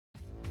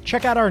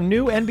check out our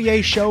new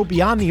NBA show,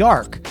 Beyond the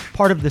Arc,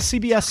 part of the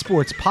CBS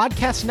Sports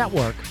Podcast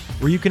Network,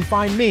 where you can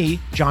find me,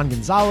 John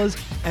Gonzalez,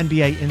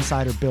 NBA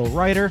insider Bill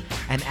Ryder,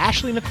 and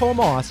Ashley Nicole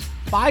Moss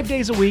 5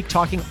 days a week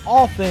talking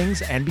all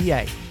things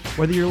NBA.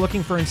 Whether you're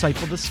looking for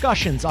insightful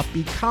discussions,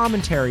 upbeat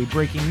commentary,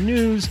 breaking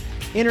news,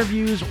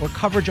 interviews, or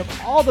coverage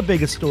of all the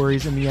biggest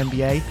stories in the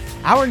NBA,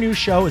 our new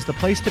show is the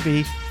place to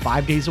be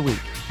 5 days a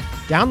week.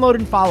 Download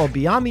and follow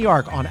Beyond the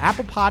Arc on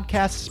Apple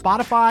Podcasts,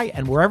 Spotify,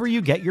 and wherever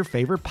you get your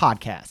favorite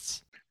podcasts.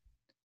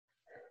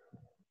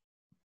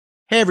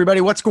 Hey, everybody,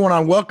 what's going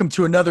on? Welcome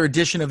to another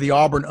edition of the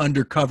Auburn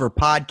Undercover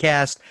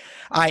podcast.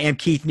 I am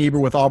Keith Niebuhr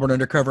with Auburn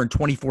Undercover and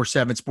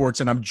 24/7 Sports,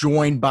 and I'm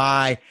joined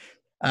by,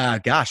 I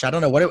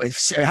don't know what it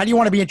was. How do you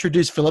want to be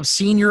introduced, Phillip?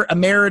 Senior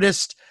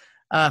Emeritus,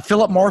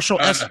 Phillip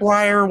Marshall,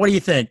 Esquire. What do you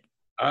think?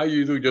 I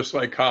usually just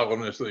say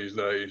columnist these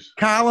days.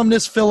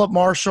 Columnist Phillip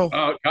Marshall.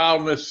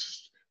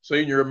 Columnist,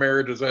 Senior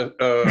Emeritus,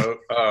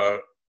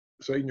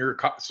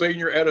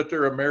 Senior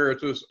Editor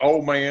Emeritus,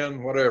 old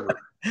man, whatever.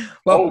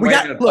 Well,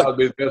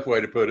 probably the best way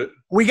to put it.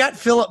 We got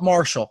Phillip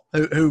Marshall,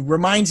 who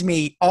reminds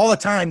me all the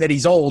time that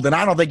he's old, and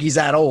I don't think he's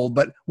that old,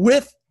 but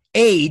with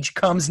age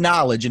comes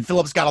knowledge, and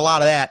Phillip's got a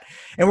lot of that.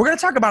 And we're going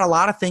to talk about a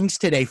lot of things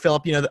today,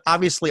 Phillip. You know,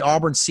 obviously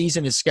Auburn's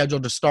season is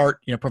scheduled to start,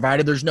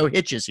 provided there's no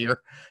hitches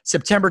here,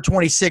 September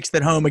 26th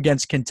at home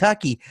against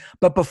Kentucky.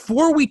 But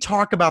before we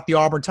talk about the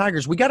Auburn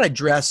Tigers, we got to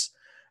address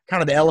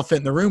kind of the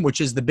elephant in the room,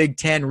 which is the Big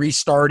Ten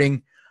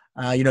restarting.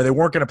 They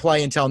weren't going to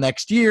play until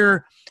next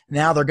year.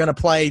 Now they're going to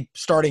play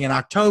starting in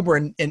October,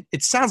 and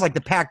it sounds like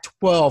the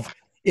Pac-12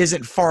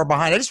 isn't far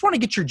behind. I just want to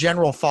get your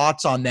general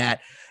thoughts on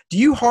that. Do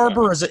you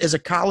harbor, as a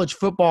college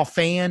football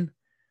fan,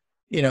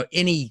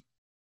 any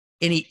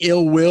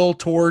ill will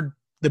toward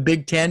the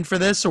Big Ten for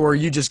this, or are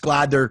you just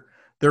glad they're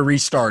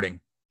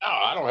restarting? No,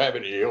 I don't have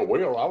any ill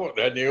will. I wouldn't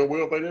have any ill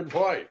will if they didn't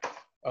play.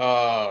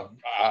 I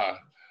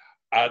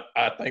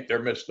think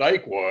their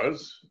mistake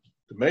was,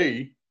 to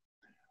me,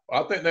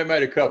 I think they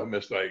made a couple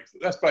mistakes.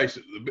 Let's face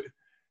it.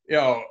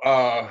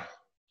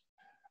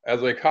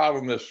 As a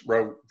columnist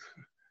wrote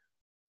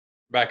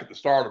back at the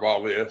start of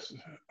all this,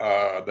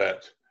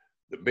 that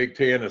the Big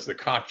Ten is the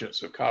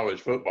conscience of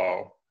college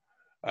football.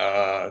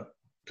 To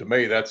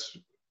me, that's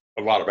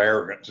a lot of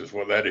arrogance is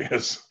what that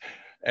is.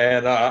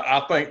 And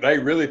I think they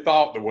really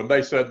thought that when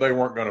they said they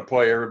weren't going to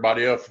play,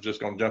 everybody else was just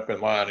going to jump in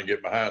line and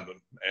get behind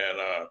them.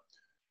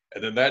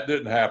 And then that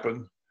didn't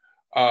happen.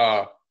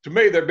 To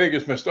me, their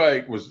biggest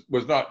mistake was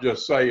not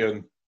just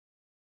saying,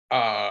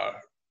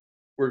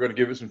 we're going to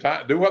give it some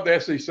time. Do what the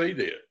SEC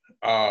did,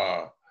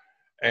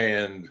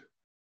 and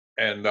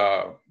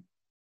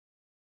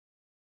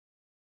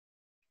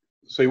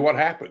see what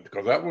happened,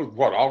 because that was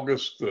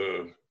August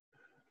 7th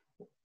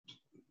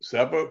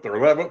or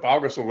 11th,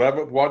 August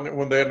 11th, wasn't it,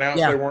 when they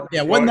announced they weren't?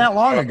 Yeah, wasn't that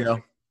long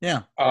ago.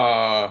 Yeah.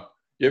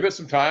 Give it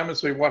some time and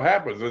see what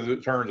happens. As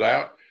it turns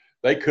out,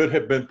 they could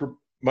have been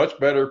much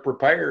better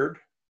prepared.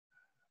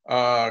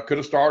 Could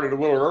have started a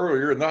little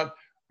earlier,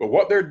 but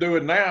what they're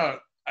doing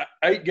now,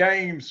 8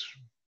 games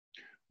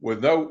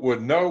with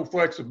no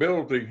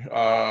flexibility,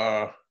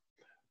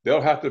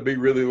 they'll have to be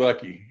really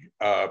lucky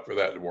for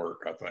that to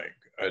work. I think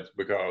it's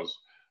because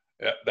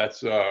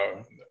that's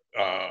you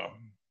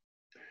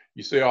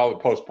see all the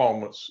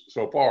postponements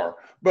so far.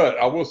 But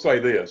I will say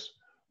this: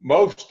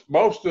 most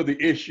of the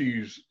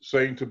issues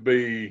seem to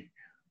be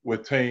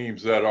with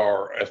teams that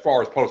are, as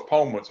far as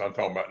postponements I'm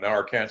talking about now,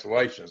 or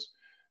cancellations,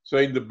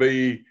 seem to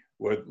be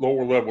with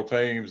lower level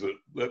teams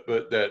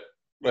that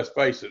let's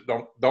face it,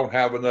 don't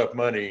have enough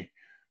money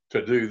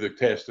to do the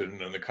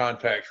testing and the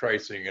contact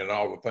tracing and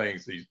all the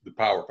things the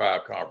Power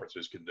 5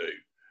 conferences can do.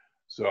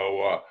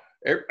 So,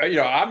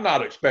 I'm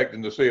not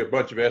expecting to see a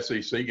bunch of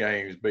SEC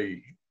games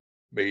be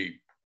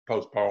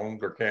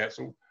postponed or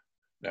canceled.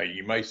 Now,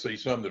 you may see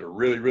some that are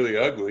really, really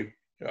ugly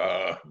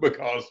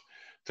because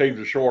teams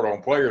are short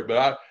on players,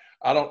 but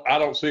I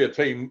don't see a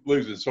team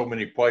losing so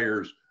many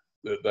players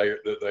that they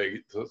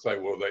say,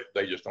 well,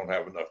 they just don't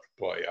have enough to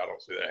play. I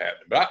don't see that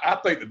happening. But I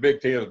think the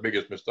Big Ten's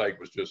biggest mistake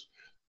was just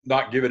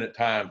not giving it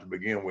time to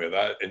begin with,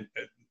 and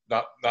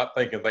not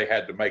thinking they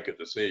had to make a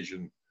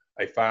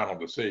final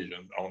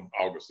decision on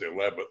August the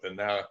 11th, and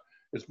now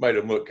it's made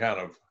them look kind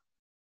of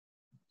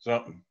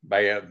something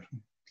bad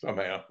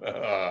somehow.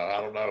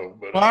 I don't know.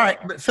 But, all right,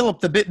 but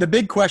Phillip, the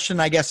big question,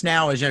 I guess,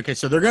 now is, okay,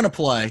 so they're going to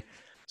play.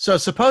 So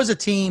suppose a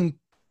team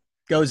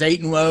goes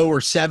 8-0 or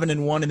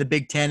 7-1 in the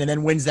Big Ten and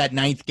then wins that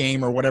 9th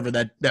game or whatever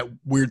that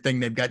weird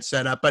thing they've got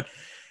set up. But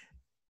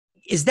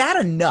is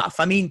that enough?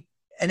 I mean,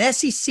 an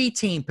SEC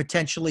team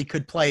potentially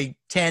could play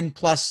 10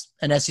 plus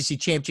an SEC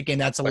championship game.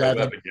 That's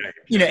 11.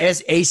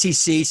 As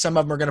ACC, some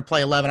of them are going to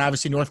play 11.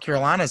 Obviously, North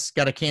Carolina's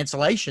got a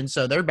cancellation,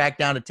 so they're back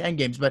down to 10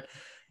 games. But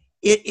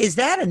is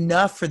that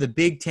enough for the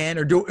Big Ten,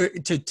 or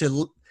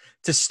to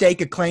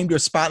stake a claim to a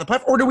spot in the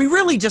playoff? Or do we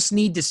really just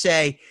need to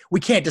say we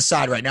can't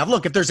decide right now?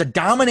 Look, if there's a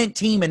dominant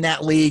team in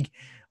that league,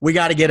 we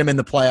got to get them in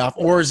the playoff.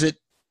 Or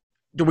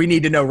do we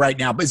need to know right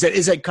now? Is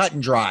it cut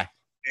and dry?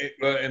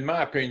 In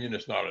my opinion,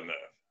 it's not enough.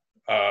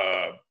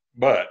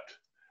 But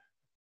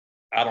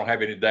I don't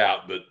have any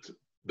doubt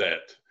that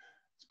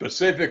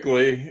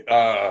specifically,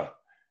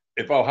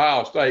 if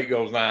Ohio State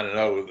goes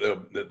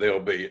 9-0,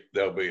 they'll be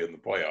in the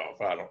playoff.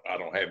 I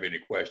don't have any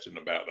question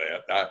about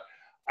that.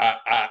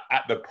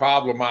 The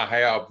problem I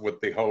have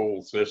with the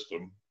whole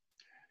system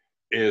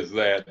is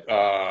that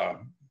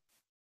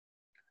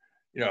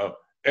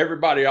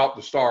everybody ought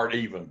to start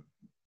even,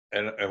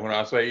 and when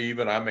I say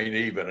even, I mean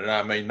even, and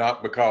I mean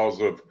not because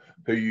of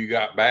who you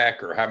got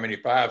back or how many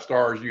 5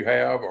 stars you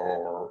have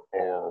or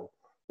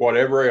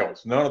whatever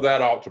else. None of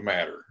that ought to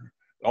matter.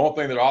 The only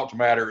thing that ought to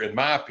matter, in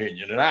my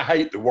opinion, and I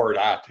hate the word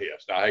eye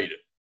test. I hate it.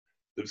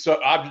 The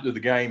object of the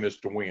game is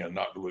to win,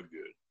 not to look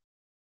good.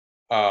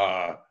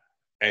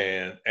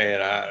 And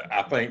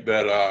I think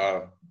that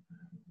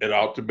it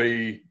ought to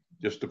be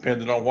just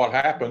depending on what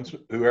happens,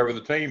 whoever the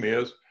team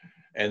is.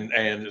 And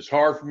it's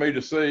hard for me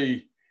to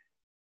see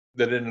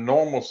that in a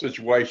normal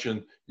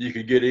situation you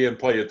could get in,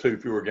 play 2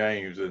 fewer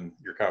games than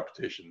your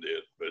competition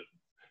did.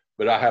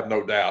 But I have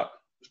no doubt,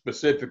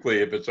 specifically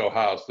if it's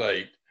Ohio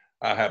State,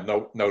 I have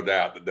no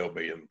doubt that they'll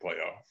be in the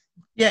playoff.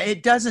 Yeah,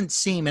 it doesn't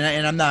seem,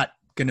 and I'm not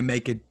going to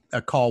make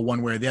a call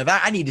one way or the other.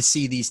 I need to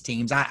see these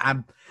teams.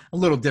 I'm a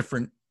little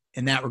different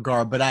in that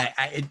regard, but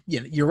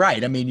you're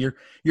right. I mean,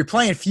 you're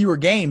playing fewer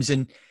games,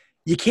 and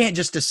you can't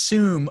just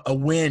assume a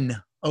win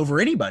over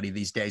anybody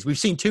these days. We've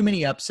seen too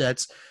many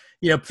upsets.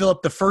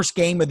 Phillip, the first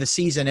game of the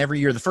season every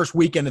year, the first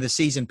weekend of the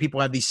season,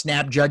 people have these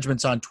snap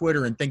judgments on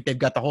Twitter and think they've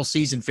got the whole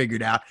season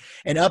figured out,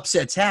 and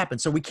upsets happen.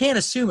 So we can't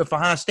assume if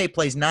Ohio State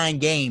plays 9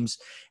 games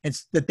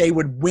that they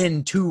would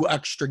win 2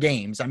 extra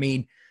games. I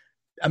mean,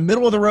 a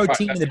middle of the road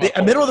team in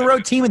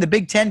the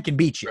Big Ten can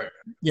beat you. Right.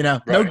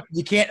 No,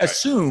 you can't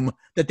assume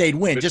that they'd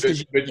win.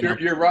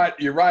 You're right.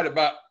 You're right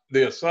about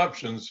the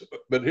assumptions.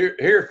 But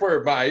here's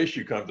where my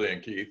issue comes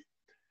in, Keith.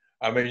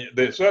 I mean,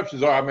 the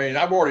assumptions are,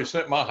 I've already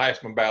sent my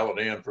Heisman ballot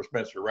in for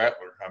Spencer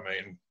Rattler.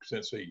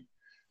 Since he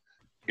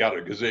got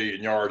a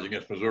gazillion yards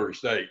against Missouri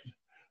State.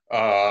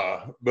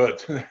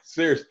 But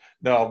seriously,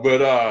 no,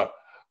 but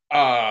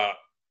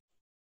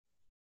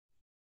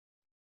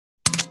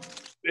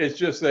it's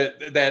just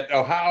that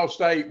Ohio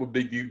State would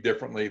be viewed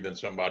differently than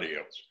somebody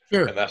else.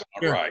 Sure. And that's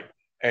not right.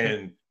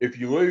 And if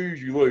you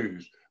lose, you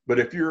lose. But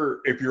if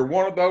you're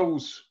one of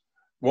those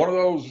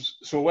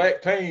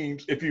select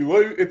teams, if you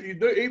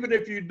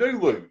do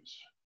lose,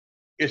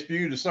 it's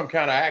viewed as some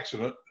kind of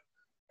accident,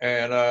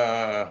 and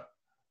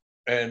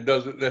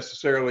doesn't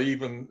necessarily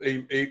even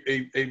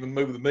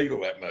move the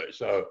needle that much.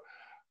 So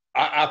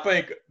I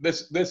think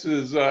this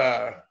is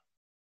Ohio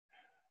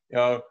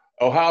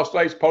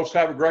State's supposed to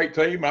have a great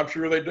team. I'm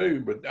sure they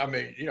do, but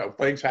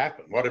things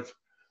happen. What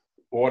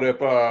if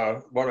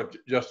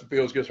Justin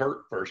Fields gets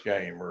hurt first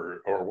game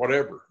or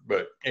whatever?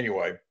 But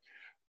anyway.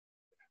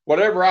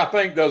 Whatever I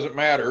think doesn't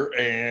matter,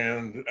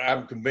 and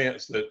I'm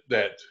convinced that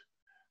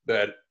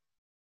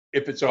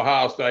if it's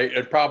Ohio State,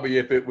 and probably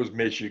if it was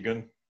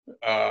Michigan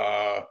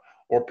or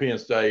Penn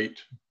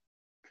State,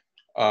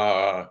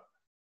 if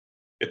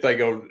they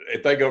go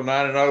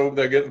 9-0,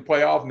 they'll get in the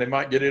playoff, and they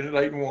might get in at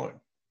 8-1.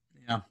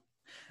 Yeah,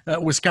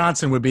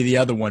 Wisconsin would be the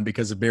other one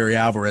because of Barry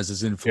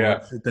Alvarez's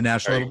influence at the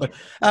national level.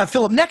 But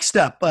Phillip, next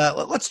up,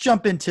 let's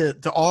jump into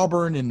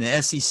Auburn and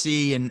the SEC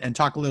and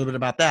talk a little bit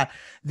about that.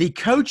 The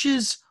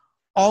coaches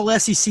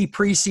All-SEC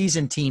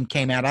preseason team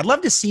came out. I'd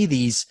love to see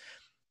these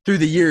through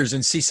the years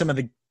and see some of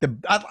the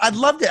I'd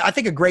love to. I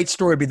think a great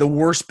story would be the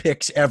worst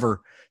picks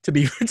ever to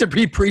be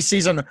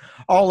preseason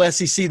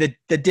All-SEC that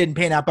didn't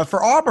pan out. But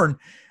for Auburn,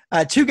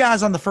 2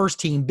 guys on the first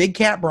team, Big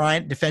Cat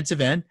Bryant,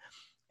 defensive end,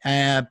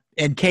 and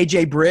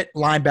KJ Britt,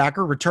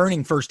 linebacker,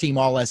 returning first team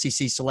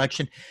All-SEC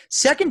selection.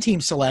 Second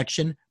team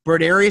selection,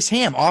 Brodarius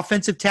Ham,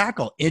 offensive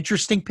tackle.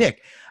 Interesting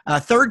pick.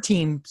 Third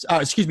team,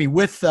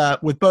 with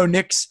Bo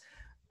Nix,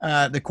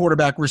 the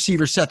quarterback,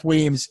 receiver Seth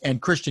Williams, and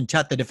Christian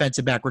Tutt, the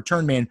defensive back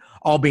return man,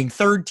 all being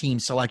third team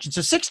selection.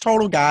 So 6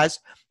 total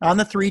guys on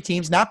the 3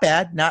 teams. Not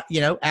bad.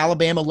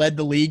 Alabama led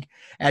the league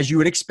as you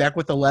would expect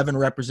with 11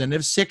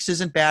 representatives. 6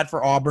 isn't bad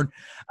for Auburn.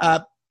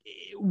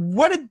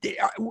 What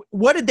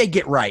did they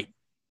get right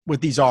with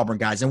these Auburn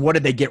guys, and what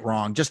did they get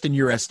wrong, just in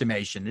your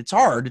estimation? It's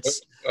hard.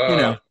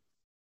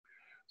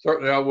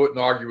 Certainly I wouldn't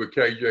argue with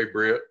KJ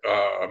Britt.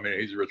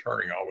 He's a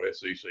returning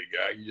All-SEC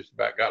guy. You just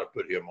about got to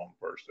put him on the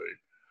first team.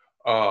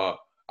 I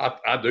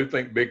do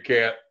think Big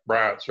Cat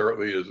Bryant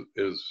certainly has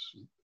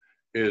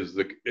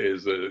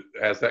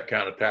that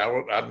kind of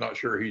talent. I'm not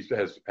sure he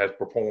has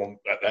performed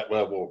at that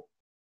level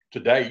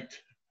to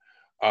date.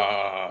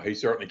 He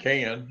certainly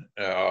can.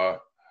 I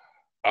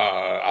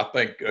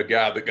think a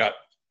guy that got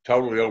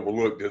totally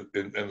overlooked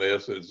in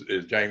this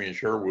is Jamie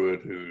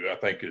Sherwood, who I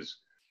think is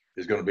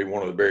going to be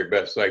one of the very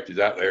best safeties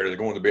out there. There's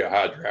going to be a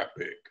high draft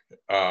pick.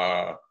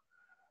 I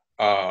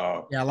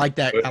like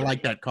that. I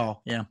like that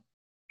call. Yeah.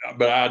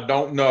 But I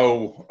don't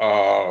know.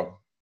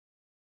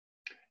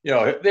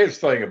 There's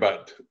the thing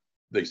about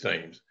these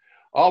teams.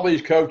 All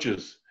these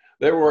coaches,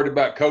 they're worried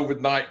about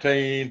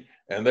COVID-19,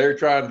 and they're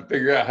trying to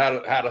figure out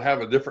how to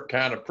have a different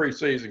kind of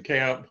preseason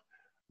camp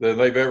than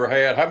they've ever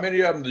had. How many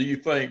of them do you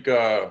think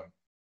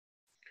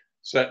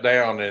sat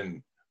down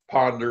and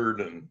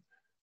pondered and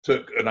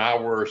took an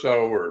hour or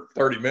so, or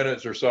 30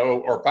 minutes or so,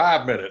 or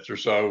 5 minutes or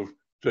so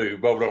to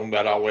vote on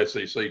that all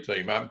SEC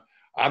team.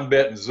 I'm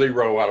betting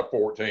 0 out of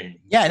 14.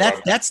 Yeah,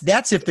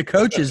 that's if the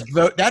coaches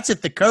vote. That's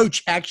if the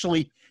coach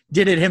actually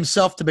did it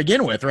himself to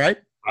begin with, right?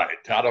 Right.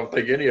 I don't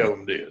think any of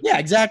them did. Yeah,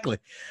 exactly.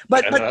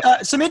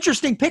 But some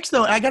interesting picks,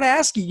 though. I got to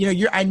ask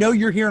you. I know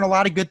you're hearing a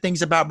lot of good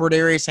things about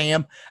Brodarius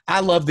Ham.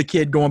 I love the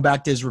kid going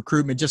back to his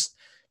recruitment. Just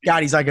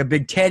God, he's like a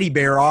big teddy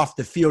bear off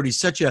the field. He's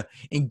such a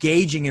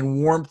engaging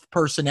and warmth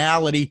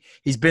personality.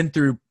 He's been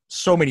through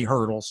so many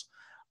hurdles.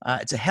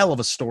 It's a hell of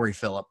a story,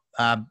 Phillip.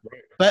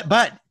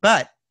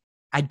 But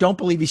I don't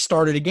believe he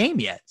started a game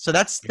yet. So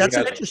that's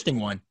an interesting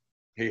one.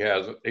 He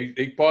hasn't.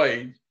 He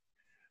played,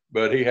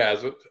 but he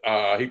hasn't.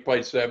 He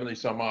played 70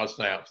 some odd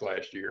snaps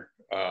last year.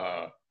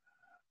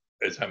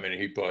 That's how many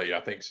he played. I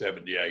think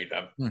 78.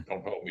 Don't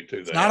hold me to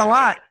that. It's not a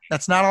lot.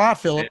 That's not a lot,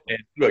 Phillip. And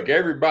look,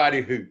 every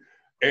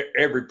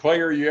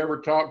player you ever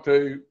talk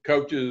to,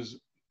 coaches,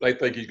 they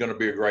think he's going to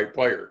be a great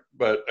player.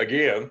 But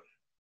again,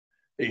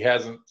 he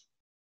hasn't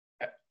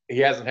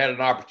had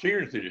an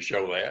opportunity to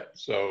show that.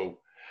 So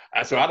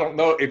I don't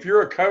know. If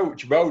you're a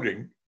coach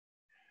voting,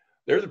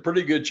 there's a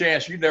pretty good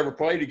chance you never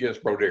played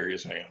against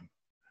Brodarius Ham.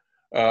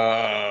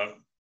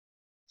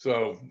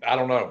 So I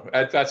don't know.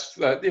 That's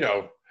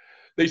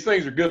these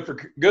things are good for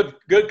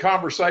good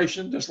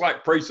conversation, just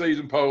like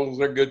preseason polls.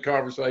 They're good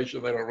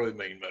conversation. They don't really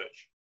mean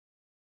much.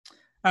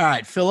 All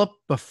right, Phillip,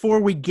 before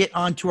we get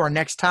on to our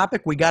next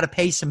topic, we got to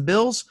pay some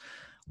bills.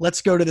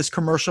 Let's go to this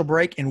commercial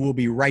break, and we'll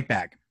be right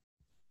back.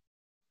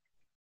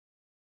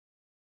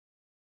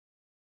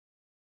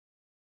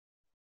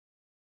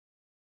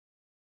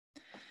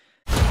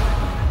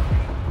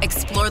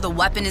 Explore the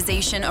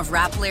weaponization of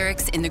rap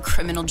lyrics in the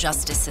criminal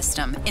justice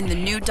system in the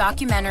new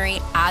documentary,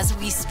 As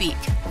We Speak,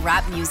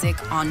 Rap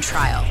Music on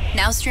Trial.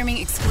 Now streaming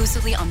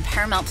exclusively on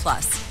Paramount+.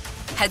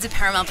 Head to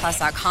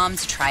ParamountPlus.com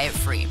to try it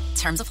free.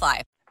 Terms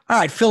apply. All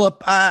right,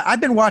 Phillip,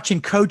 I've been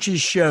watching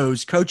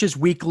coaches'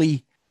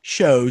 weekly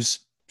shows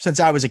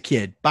since I was a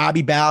kid.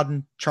 Bobby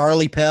Bowden,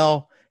 Charlie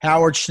Pell,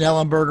 Howard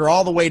Schnellenberger,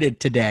 all the way to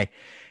today.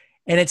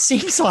 And it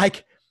seems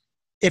like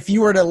if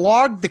you were to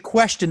log the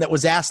question that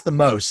was asked the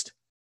most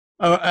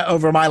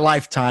over my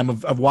lifetime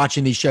of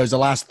watching these shows, the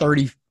last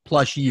 30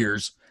 plus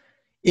years,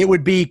 it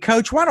would be,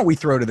 Coach, why don't we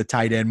throw to the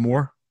tight end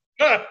more?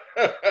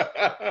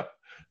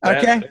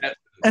 Okay.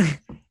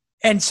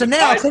 And so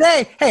now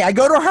today, hey, I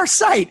go to our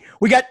site.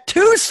 We got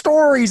 2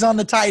 stories on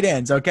the tight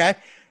ends, okay?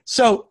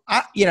 So,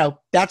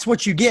 that's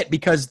what you get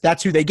because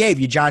that's who they gave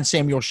you, John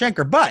Samuel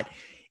Schenker. But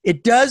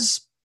it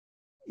does,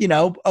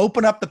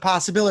 open up the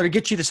possibility to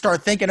get you to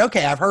start thinking,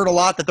 okay, I've heard a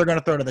lot that they're going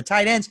to throw to the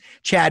tight ends.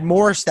 Chad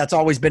Morris, that's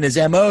always been his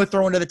MO,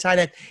 throwing to the tight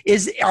end.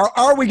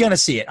 Are we going to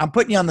see it? I'm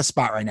putting you on the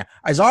spot right now.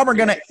 Is Auburn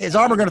going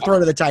to throw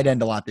to the tight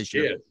end a lot this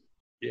year?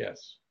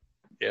 Yes,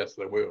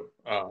 they will.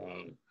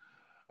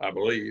 I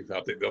believe.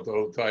 I think they'll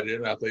throw the tight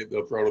end. I think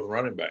they'll throw to the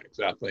running backs.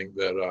 I think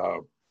that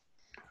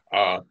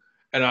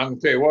and I'm going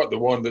to tell you what, the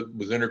one that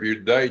was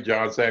interviewed today,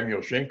 John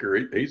Samuel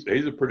Schenker,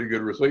 he's a pretty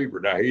good receiver.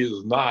 Now, he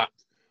is not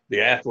the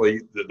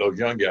athlete that those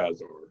young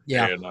guys are.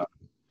 Yeah. And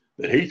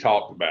that he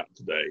talked about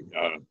today,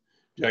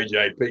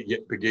 J.J.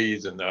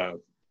 Pegues and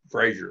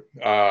Frazier.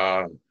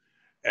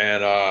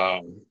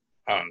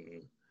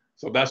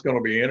 So that's going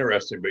to be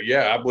interesting. But,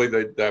 yeah, I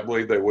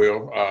believe they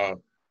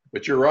will.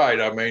 But you're right.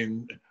 I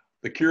mean,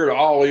 the cure to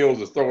all ills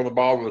is throwing the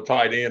ball to the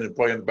tight end and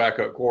playing the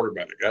backup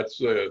quarterback. That's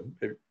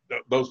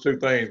those 2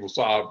 things will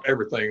solve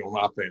everything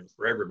on offense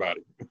for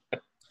everybody.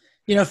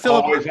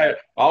 Phillip,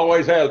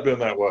 always has been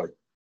that way.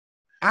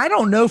 I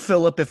don't know,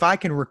 Phillip, if I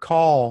can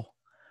recall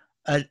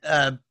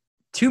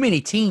too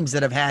many teams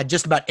that have had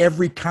just about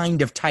every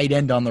kind of tight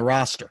end on the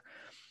roster.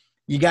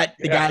 You got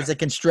the guys that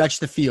can stretch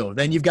the field.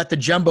 Then you've got the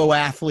jumbo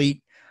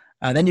athlete.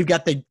 Then you've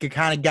got the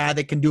kind of guy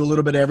that can do a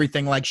little bit of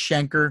everything like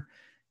Schenker.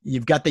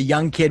 You've got the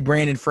young kid,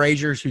 Brandon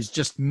Frazier, who's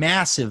just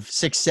massive,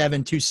 6'7",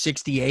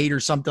 268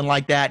 or something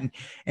like that,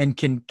 and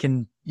can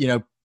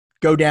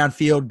go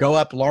downfield, go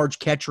up, large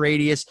catch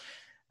radius.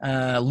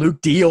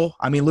 Luke Deal.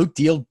 I mean, Luke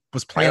Deal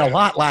was playing a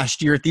lot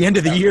last year at the end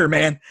of the year,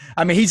 man.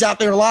 I mean, he's out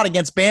there a lot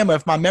against Bama,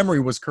 if my memory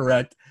was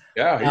correct.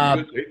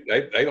 Yeah,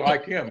 they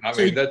like him. I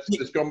mean,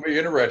 it's going to be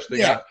interesting.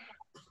 Yeah.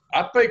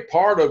 I think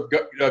part of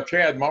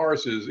Chad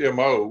Morris's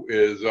MO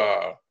is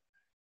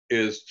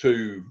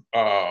to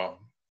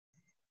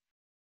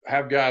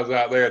have guys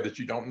out there that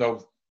you don't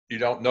know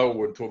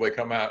until they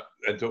come out,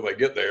 until they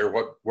get there,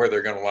 where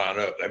they're going to line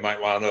up. They might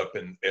line up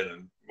in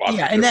and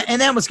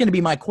that was going to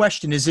be my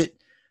question. Is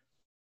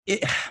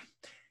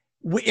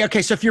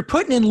okay, so if you're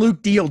putting in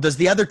Luke Deal, does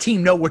the other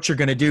team know what you're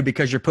going to do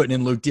because you're putting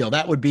in Luke Deal?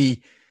 That would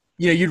be,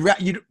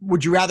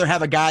 would you rather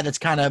have a guy that's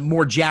kind of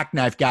more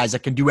jackknife guys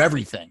that can do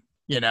everything,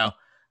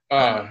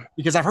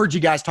 because I've heard you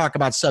guys talk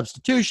about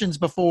substitutions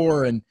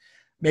before and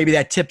maybe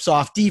that tips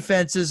off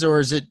defenses, or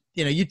is it,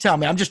 you tell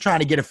me. I'm just trying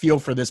to get a feel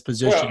for this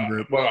position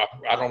group. Well,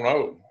 I don't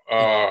know.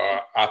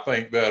 I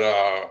think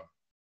that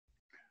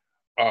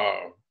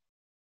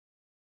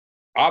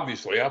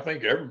obviously I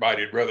think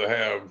everybody'd rather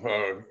have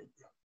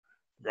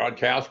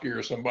Gronkowski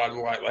or somebody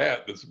like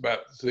that that's about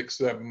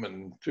 6'7"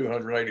 and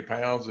 280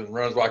 pounds and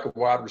runs like a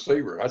wide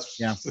receiver. That's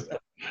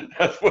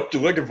that's what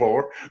you're looking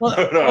for. Well,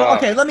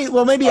 But, okay.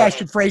 Maybe I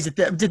should phrase it.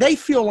 Do they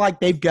feel like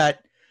they've got,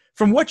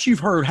 from what you've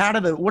heard,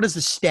 what does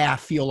the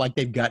staff feel like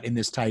they've got in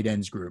this tight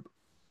ends group?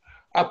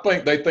 I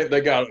think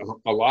they got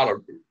a lot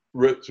of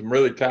some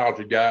really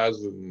talented guys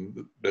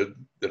that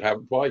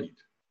haven't played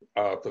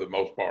for the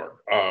most part,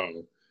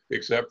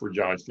 except for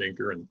John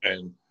Stinker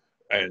and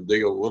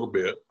Deal a little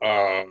bit.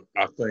 I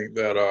think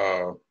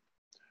that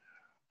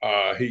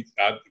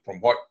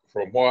from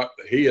what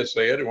he has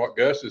said and what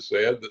Gus has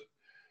said, that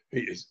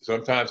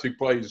sometimes he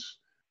plays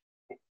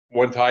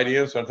one tight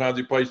end, sometimes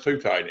he plays two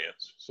tight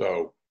ends.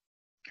 So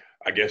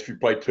I guess if you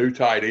play two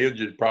tight ends,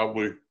 you'd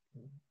probably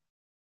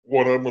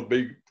one of them would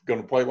be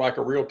going to play like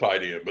a real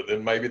tight end, but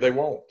then maybe they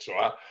won't. So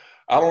I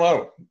don't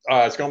know.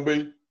 It's going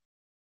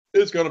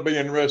to be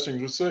interesting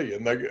to see,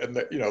 and they're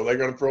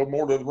going to throw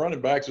more to the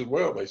running backs as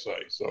well. They say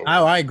so.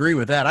 Oh, I agree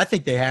with that. I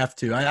think they have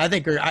to. I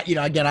think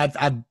again,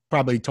 I've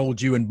probably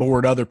told you and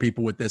bored other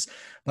people with this,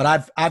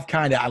 but I've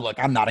kind of look.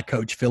 I'm not a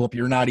coach, Phillip.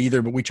 You're not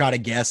either, but we try to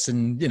guess,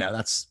 and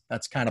that's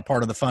kind of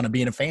part of the fun of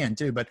being a fan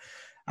too. But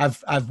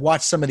I've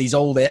watched some of these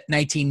old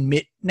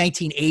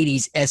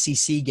 1980s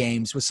SEC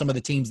games with some of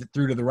the teams that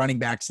threw to the running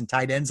backs and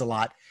tight ends a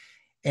lot.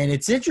 And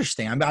it's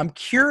interesting. I'm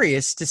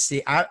curious to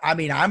see.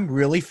 I'm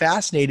really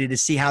fascinated to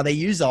see how they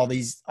use all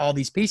these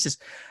pieces.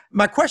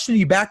 My question to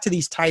you, back to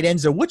these tight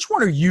ends, though, which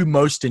one are you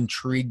most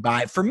intrigued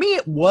by? For me,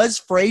 it was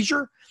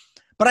Frazier,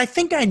 but I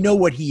think I know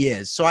what he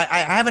is, so I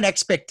have an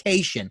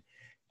expectation.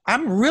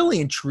 I'm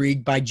really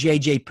intrigued by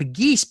J.J.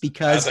 Pegues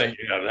because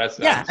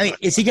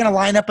is he going to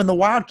line up in the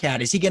Wildcat?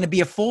 Is he going to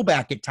be a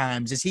fullback at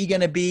times? Is he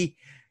going to be?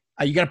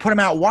 Are you going to put him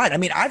out wide? I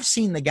mean, I've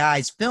seen the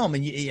guy's film,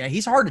 and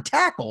he's hard to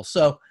tackle.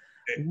 So.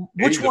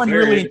 Which one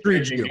really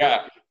intrigues you?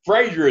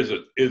 Frazier is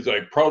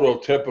a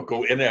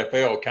prototypical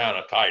NFL kind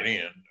of tight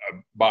end,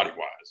 body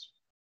wise.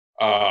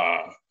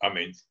 I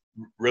mean,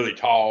 really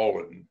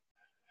tall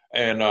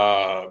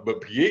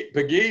but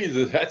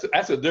Pegues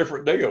that's a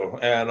different deal.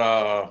 And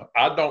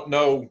I don't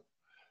know.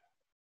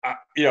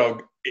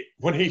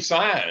 When he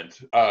signed,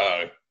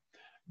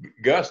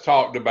 Gus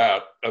talked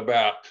about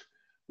that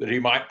he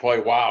might play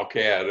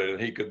Wildcat and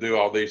he could do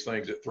all these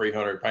things at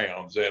 300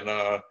 pounds.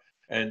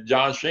 And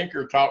John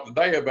Schenker talked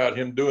today about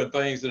him doing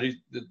things that you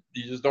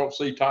just don't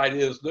see tight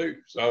ends do.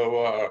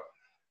 So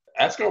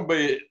that's going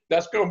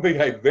to be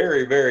a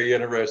very, very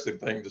interesting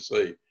thing to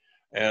see.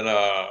 And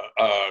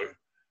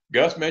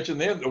Gus mentioned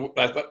then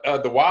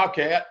the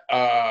Wildcat,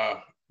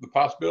 the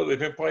possibility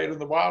of him playing in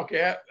the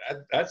Wildcat.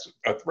 That's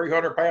a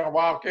 300-pound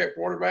Wildcat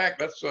quarterback.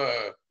 That's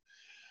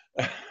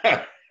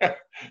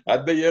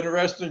that'd be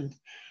interesting.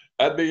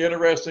 That'd be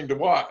interesting to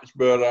watch.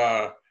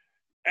 But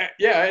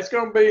it's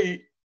going to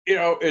be.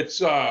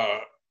 It's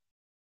going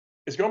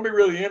to be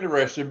really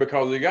interesting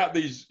because they got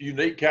these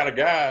unique kind of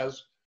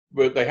guys,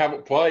 but they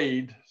haven't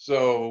played,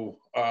 so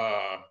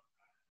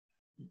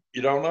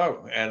you don't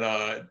know. And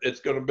it's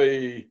going to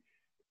be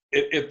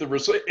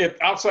if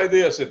I'll say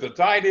this: if the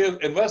tight end,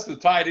 unless the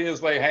tight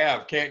ends they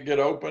have can't get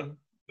open,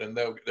 then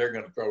they're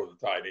going to throw the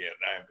tight end.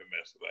 I am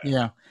convinced of that.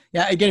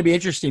 Yeah. It's going to be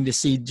interesting to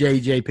see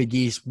J.J.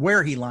 Pegues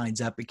where he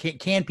lines up.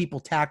 Can people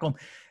tackle him?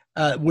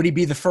 Would he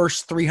be the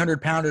first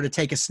 300-pounder to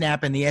take a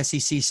snap in the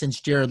SEC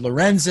since Jared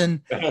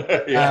Lorenzen?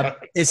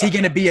 Is he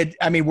going to be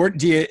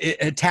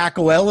a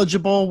tackle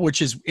eligible,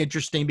 which is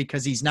interesting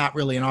because he's not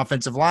really an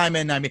offensive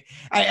lineman. I mean,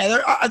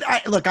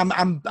 look,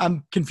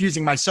 I'm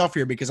confusing myself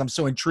here because I'm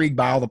so intrigued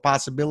by all the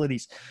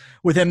possibilities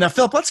with him. Now,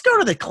 Phillip, let's go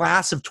to the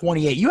class of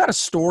 28. You had a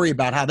story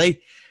about how the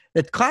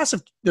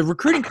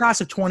recruiting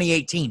class of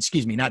 2018,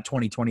 excuse me, not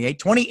 2028,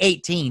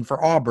 2018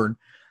 for Auburn.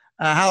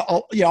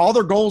 How all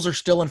their goals are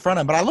still in front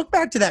of them. But I look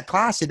back to that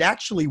class. It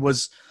actually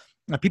was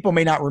people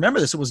may not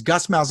remember this. It was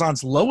Gus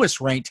Malzahn's lowest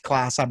ranked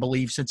class, I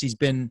believe, since he's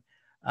been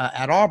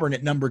at Auburn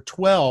at number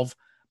 12,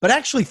 but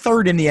actually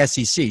third in the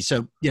SEC.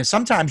 So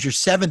sometimes you're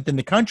seventh in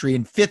the country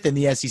and fifth in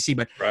the SEC,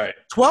 but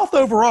 12th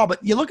overall.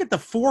 But you look at the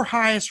four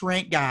highest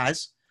ranked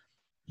guys: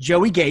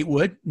 Joey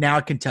Gatewood, now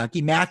at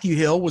Kentucky. Matthew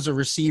Hill was a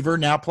receiver,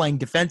 now playing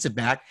defensive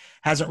back.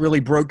 Hasn't really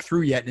broke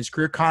through yet in his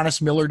career.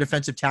 Connis Miller,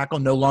 defensive tackle,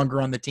 no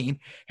longer on the team.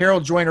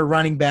 Harold Joyner,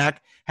 running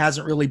back,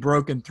 hasn't really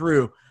broken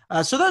through.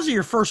 So those are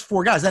your first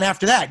four guys. Then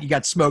after that, you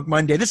got Smoke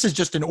Monday. This is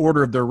just an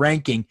order of their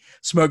ranking.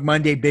 Smoke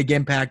Monday, big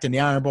impact in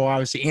the Iron Bowl.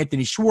 Obviously,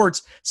 Anthony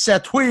Schwartz,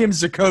 Seth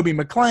Williams, Jacoby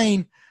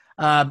McClain,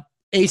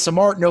 Asa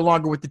Martin, no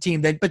longer with the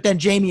team. But then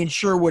Jamie and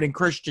Sherwood and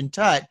Christian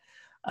Tutt.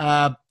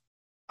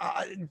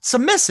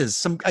 Some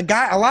misses, a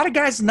lot of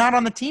guys not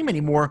on the team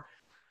anymore,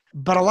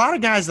 but a lot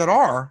of guys that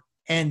are,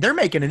 and they're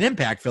making an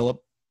impact, Phillip.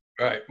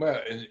 Right. Well,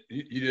 and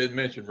you did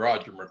mention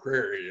Roger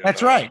McCreary.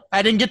 That's right.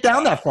 I didn't get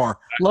down that far.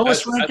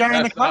 Lowest ranked guy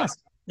in the class.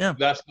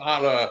 That's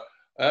not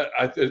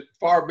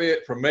far be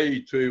it from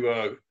me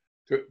to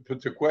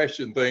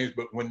question things,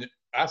 but when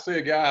I see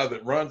a guy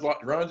that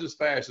runs as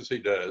fast as he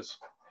does,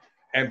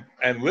 and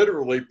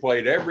literally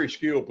played every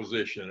skill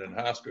position in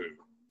high school,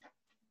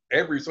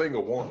 every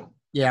single one.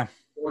 Yeah.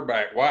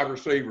 Quarterback, wide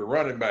receiver,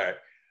 running back.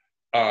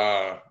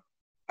 I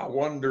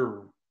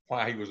wonder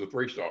why he was a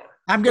 3-star.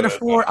 I'm going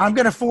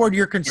to forward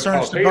your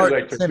concerns to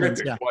Bart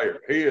Simmons. Yeah. Player.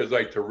 He is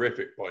a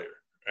terrific player.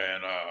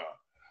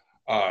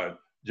 And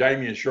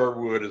Jamie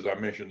Sherwood, as I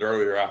mentioned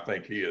earlier, I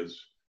think he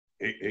is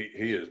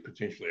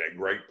potentially a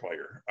great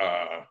player.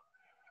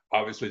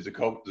 Obviously,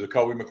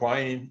 Jacoby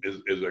McClain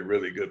is a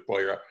really good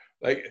player.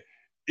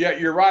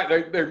 You're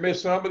right. They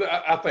missed some, but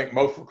I think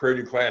most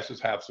recruiting classes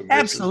have some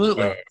misses.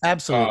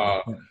 Absolutely.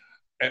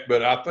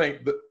 But I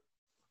think that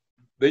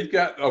they've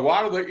got a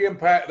lot of the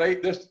impact.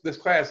 This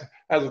class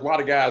has a lot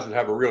of guys that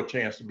have a real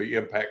chance to be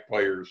impact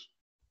players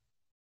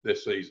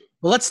this season.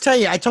 Well, let's tell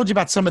you, I told you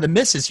about some of the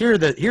misses. Here are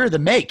the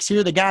makes.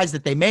 Here are the guys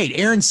that they made.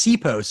 Aaron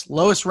Seapost,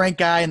 lowest ranked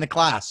guy in the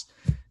class.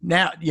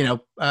 Now,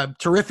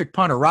 terrific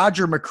punter.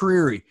 Roger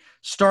McCreary,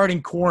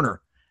 starting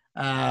corner.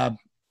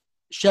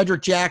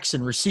 Shedrick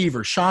Jackson,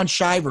 receiver. Sean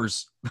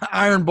Shivers,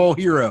 Iron Bowl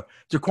hero.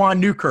 Daquan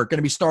Newkirk, going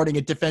to be starting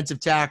at defensive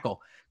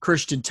tackle.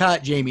 Christian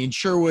Tutt, Jamie and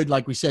Sherwood,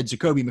 like we said,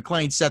 Jacoby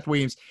McClain, Seth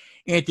Williams,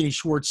 Anthony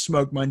Schwartz,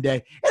 Smoke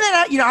Monday. And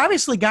then,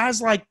 obviously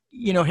guys like,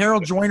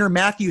 Harold Joyner,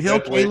 Matthew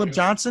Hill, Caleb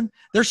Johnson,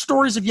 their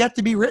stories have yet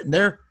to be written.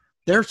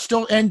 They're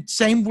still, and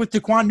same with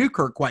Daquan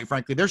Newkirk, quite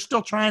frankly. They're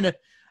still trying to,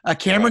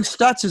 Cameron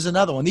Stutz is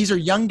another one. These are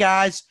young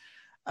guys.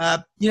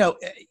 In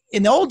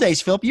the old days,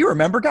 Phillip, you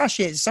remember, gosh,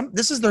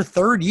 this is their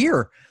third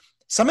year.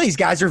 Some of these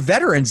guys are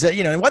veterans. It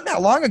wasn't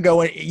that long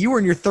ago. You were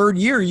in your third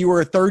year. You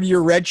were a third-year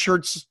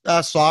redshirt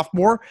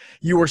sophomore.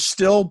 You were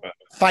still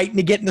fighting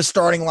to get in the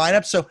starting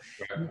lineup. So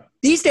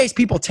these days,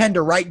 people tend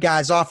to write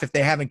guys off if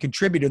they haven't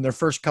contributed in their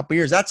first couple of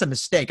years. That's a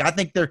mistake. I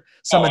think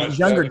some of these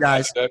younger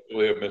guys. That's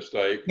definitely a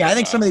mistake. Yeah, I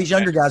think some of these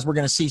younger guys we're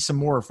going to see some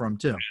more from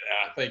too.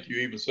 I think you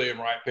even see them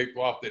write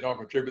people off. They don't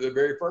contribute the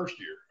very first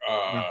year.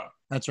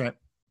 That's right.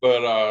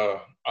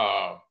 But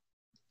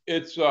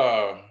it's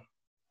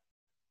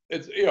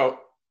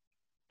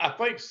I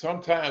think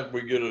sometimes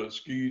we get a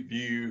skewed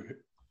view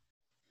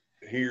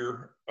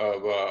here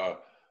of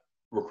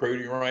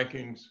recruiting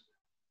rankings.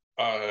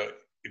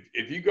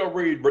 If you go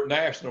read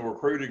national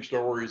recruiting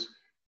stories,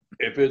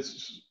 if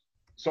it's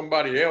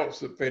somebody else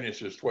that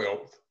finishes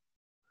 12th,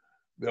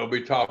 they'll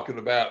be talking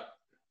about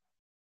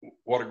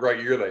what a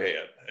great year they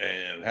had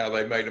and how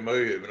they made a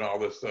move and all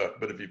this stuff.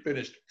 But if you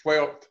finish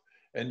 12th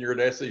and you're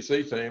an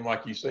SEC team,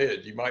 like you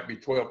said, you might be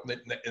 12th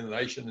in the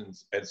nation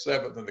and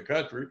 7th in the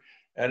country.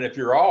 And if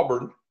you're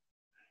Auburn,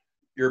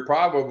 you're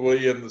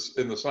probably in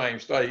the same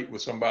state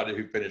with somebody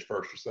who finished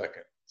first or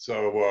second.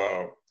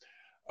 So,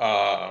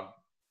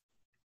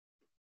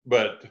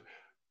 but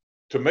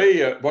to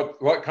me,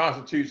 what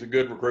constitutes a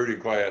good recruiting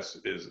class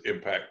is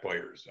impact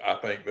players. I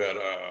think that,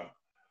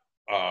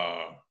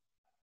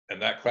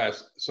 and that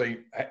class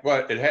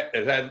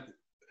it had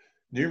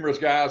numerous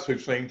guys who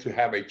seem to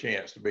have a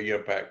chance to be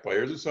impact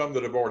players, and some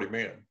that have already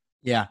been.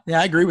 Yeah,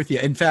 I agree with you.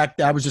 In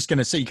fact, I was just going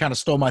to say, you kind of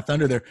stole my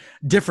thunder there.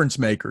 Difference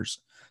makers.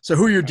 So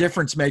who are your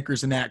difference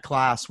makers in that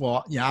class?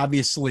 Well,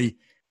 obviously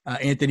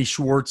Anthony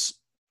Schwartz,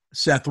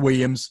 Seth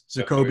Williams,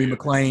 Jacoby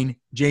McClain,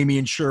 Jamie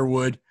and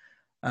Sherwood,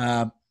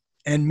 and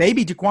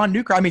maybe Daquan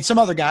Newkirk. I mean, some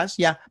other guys,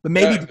 but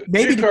maybe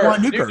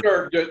Daquan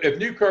Newkirk. If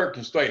Newkirk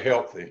can stay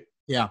healthy,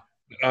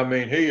 I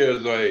mean, he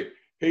is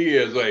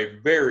a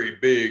very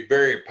big,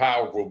 very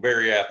powerful,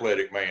 very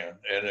athletic man,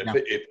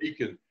 and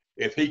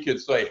if he can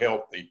stay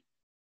healthy,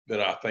 then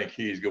I think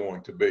he's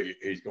going to be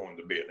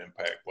an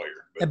impact player.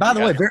 But and by the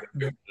way, to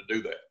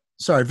do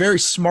that. Very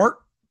smart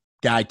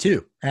guy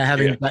too.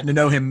 Having gotten to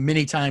know him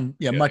many times,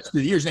 much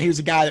through the years. And he was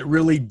a guy that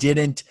really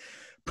didn't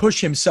push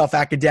himself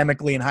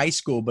academically in high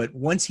school, but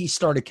once he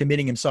started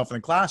committing himself in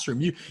the classroom,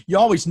 you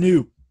always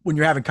knew when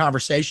you're having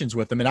conversations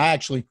with him. And I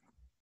actually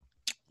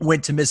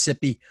went to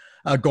Mississippi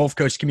Gulf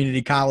Coast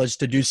Community College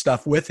to do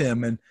stuff with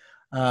him, and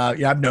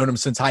I've known him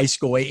since high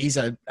school. He's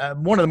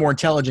one of the more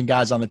intelligent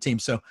guys on the team.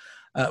 So.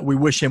 We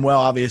wish him well,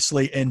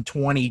 obviously, in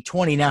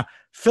 2020. Now,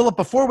 Phillip,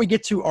 before we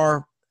get to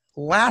our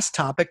last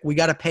topic, we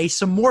got to pay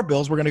some more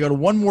bills. We're going to go to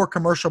one more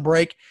commercial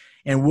break,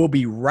 and we'll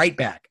be right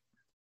back.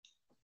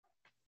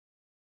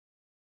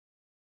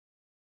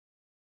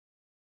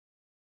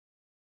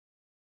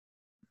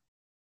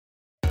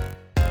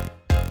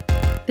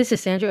 This is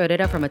Sandra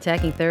Herrera from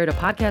Attacking Third, a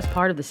podcast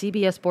part of the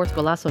CBS Sports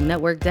Golazo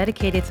Network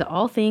dedicated to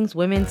all things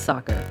women's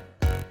soccer.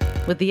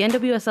 With the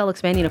NWSL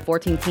expanding to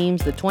 14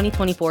 teams, the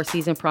 2024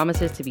 season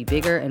promises to be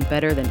bigger and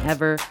better than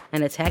ever,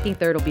 and Attacking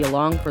Third will be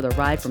along for the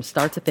ride from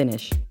start to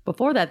finish.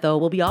 Before that, though,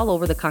 we'll be all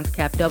over the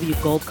CONCACAF W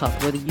Gold Cup,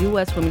 where the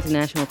U.S. women's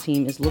national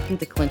team is looking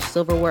to clinch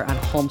silverware on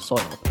home soil.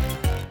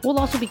 We'll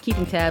also be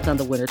keeping tabs on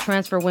the winter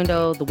transfer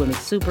window, the Women's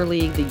Super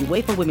League, the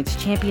UEFA Women's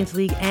Champions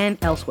League, and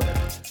elsewhere.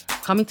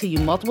 Coming to you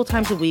multiple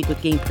times a week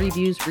with game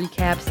previews,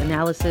 recaps,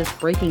 analysis,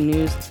 breaking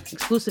news,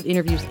 exclusive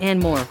interviews, and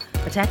more.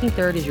 Attacking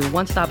Third is your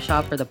one-stop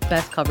shop for the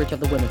best coverage of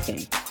the women's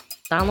game.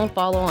 Download,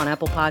 follow on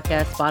Apple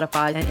Podcasts,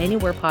 Spotify, and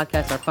anywhere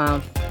podcasts are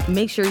found.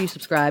 Make sure you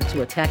subscribe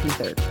to Attacking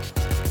Third.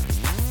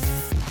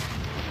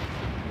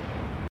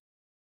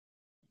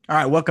 All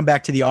right, welcome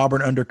back to the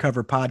Auburn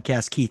Undercover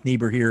podcast. Keith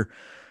Niebuhr here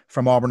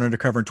from Auburn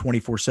Undercover and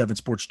 24/7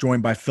 Sports,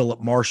 joined by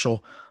Phillip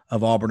Marshall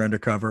of Auburn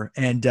Undercover.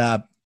 And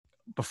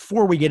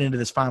before we get into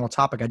this final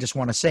topic, I just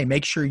want to say,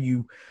 make sure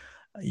you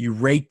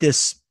rate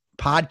this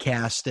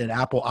podcast at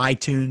Apple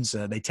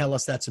iTunes. They tell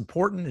us that's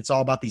important. It's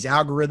all about these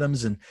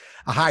algorithms, and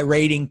a high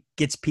rating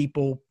gets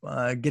people,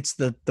 gets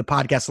the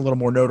podcast a little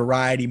more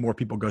notoriety. More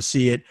people go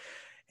see it.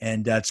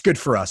 And it's good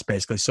for us,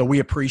 basically. So we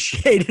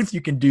appreciate it if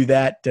you can do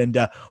that,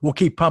 and we'll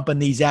keep pumping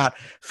these out.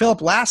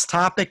 Phillip, last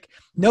topic.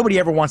 Nobody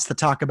ever wants to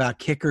talk about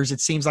kickers.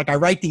 It seems like I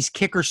write these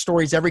kicker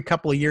stories every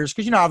couple of years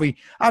because,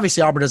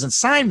 obviously Auburn doesn't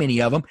sign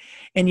many of them.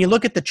 And you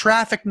look at the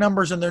traffic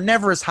numbers, and they're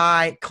never as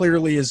high,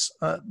 clearly, as,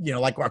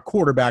 like a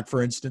quarterback,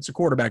 for instance, a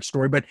quarterback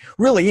story, but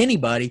really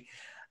anybody.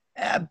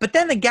 But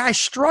then the guy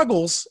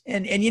struggles,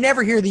 and you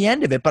never hear the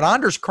end of it. But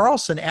Anders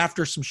Carlson,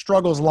 after some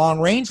struggles long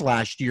range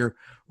last year,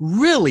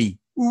 really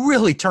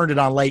turned it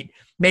on late,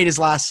 made his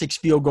last 6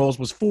 field goals,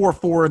 was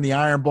 4-4 in the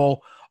Iron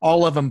Bowl,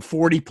 all of them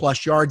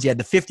 40-plus yards. He had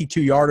the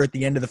 52-yarder at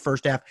the end of the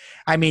first half.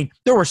 I mean,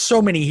 there were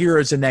so many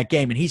heroes in that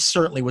game, and he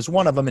certainly was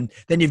one of them. And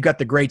then you've got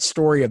the great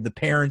story of the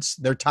parents,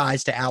 their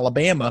ties to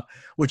Alabama,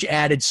 which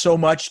added so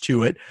much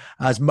to it.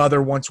 His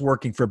mother once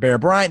working for Bear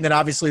Bryant, and then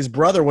obviously his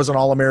brother was an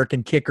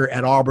All-American kicker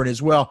at Auburn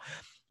as well.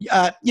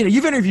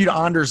 You've interviewed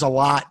Anders a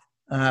lot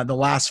the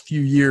last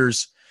few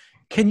years.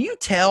 Can you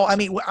tell? I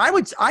mean,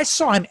 I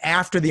saw him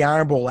after the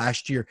Iron Bowl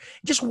last year,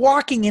 just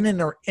walking in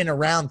and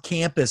around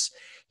campus.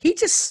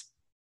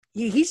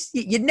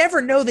 You'd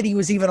never know that he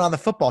was even on the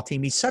football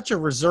team. He's such a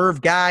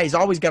reserved guy. He's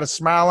always got a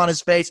smile on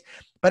his face.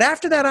 But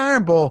after that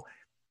Iron Bowl,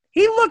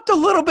 he looked a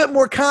little bit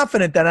more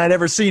confident than I'd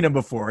ever seen him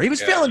before. He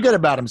was feeling good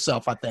about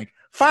himself, I think.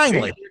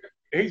 Finally.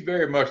 He's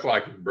very much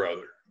like his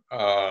brother.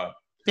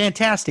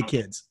 Fantastic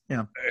kids.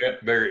 Yeah.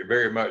 Very,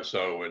 very much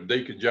so. And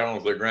Deacon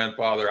Jones, their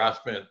grandfather, I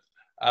spent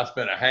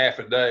a half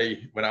a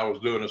day when I was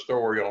doing a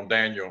story on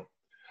Daniel.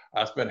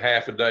 I spent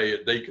half a day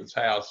at Deacon's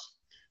house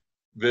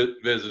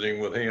visiting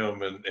with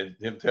him and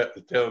him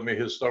telling me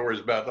his stories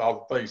about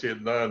all the things he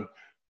had done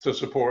to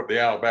support the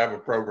Alabama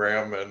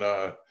program.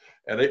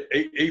 And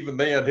even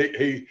then,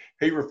 he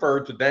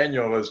referred to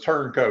Daniel as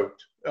turncoat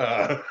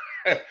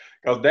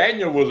because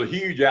Daniel was a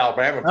huge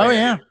Alabama fan. Oh,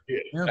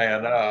 yeah.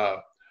 And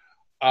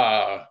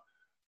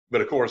but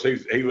of course,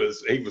 he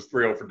was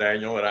thrilled for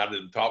Daniel, and I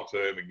didn't talk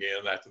to him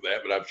again after that.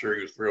 But I'm sure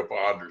he was thrilled for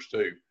Anders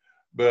too.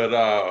 But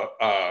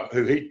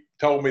who he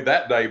told me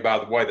that day, by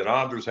the way, that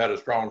Anders had a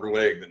stronger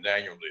leg than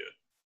Daniel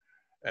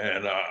did.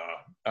 And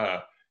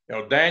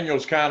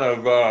Daniel's kind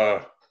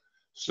of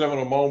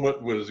seminal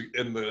moment was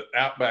in the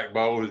Outback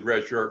Bowl, his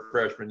redshirt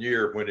freshman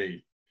year, when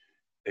he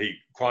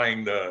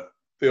claimed a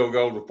field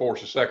goal to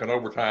force a second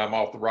overtime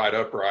off the right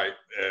upright,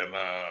 and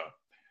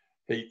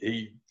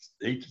he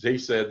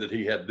said that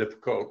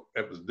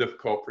it was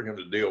difficult for him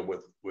to deal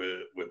with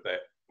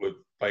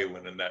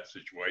failing in that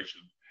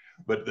situation,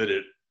 but that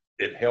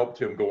it helped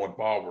him going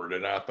forward.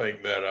 And I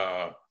think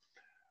that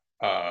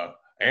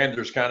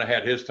Anders kind of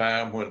had his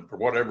time when, for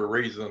whatever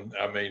reason,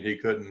 I mean, he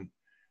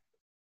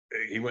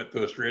went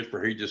through a stretch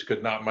where he just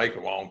could not make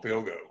a long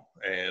field goal.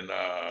 And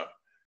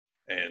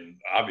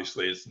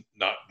obviously it's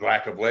not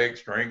lack of leg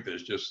strength.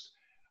 It's just,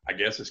 I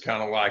guess it's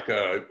kind of like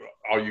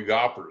all you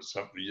golfers,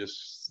 something you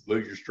just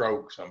lose your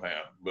stroke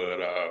somehow.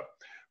 But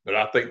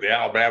I think the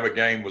Alabama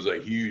game was a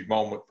huge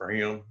moment for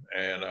him,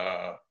 and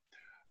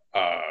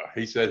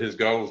he said his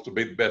goal is to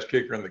be the best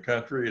kicker in the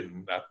country,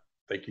 and I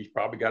think he's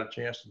probably got a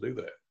chance to do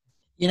that.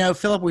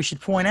 Phillip, we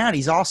should point out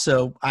he's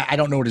also – I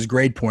don't know what his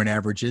grade point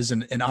average is,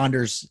 and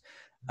Anders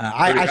he's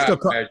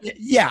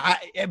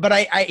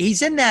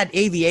in that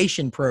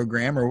aviation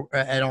program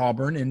at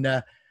Auburn,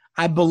 and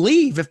I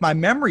believe, if my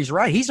memory's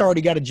right, he's already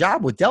got a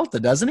job with Delta,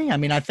 doesn't he? I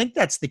mean, I think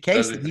that's the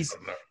case.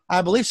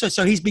 I believe so.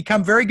 So he's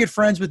become very good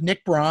friends with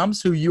Nick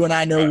Brahms, who you and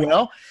I know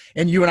well,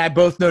 and you and I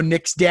both know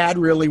Nick's dad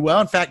really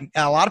well. In fact,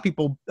 a lot of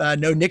people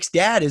know Nick's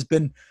dad has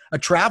been a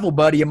travel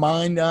buddy of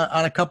mine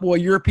on a couple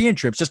of European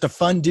trips. Just a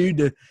fun dude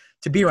to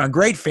be around.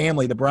 Great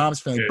family, the Brahms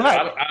family.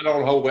 Yeah, but I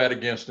don't hold that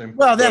against him.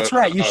 Well, that's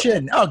right. You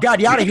shouldn't. Oh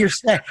God, you ought to hear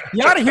some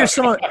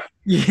of.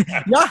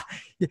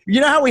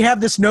 You know how we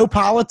have this no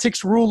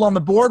politics rule on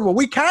the board? Well,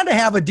 we kind of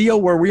have a deal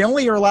where we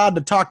only are allowed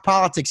to talk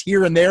politics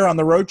here and there on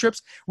the road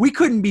trips. We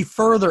couldn't be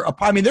further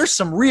apart. I mean, there's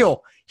some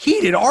real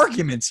heated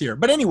arguments here.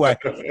 But anyway,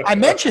 I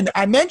mentioned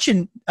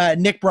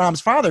Nick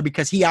Brahms' father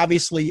because he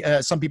obviously,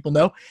 some people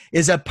know,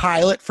 is a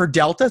pilot for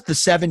Delta, the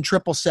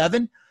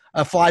 777.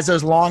 Flies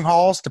those long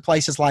hauls to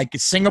places like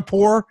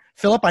Singapore.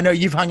 Phillip, I know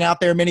you've hung out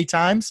there many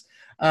times.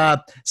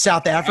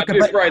 South Africa.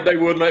 I'm afraid they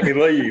wouldn't let me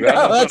leave.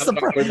 That's the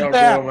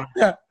problem.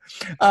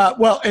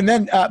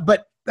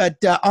 But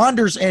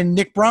Anders and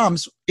Nick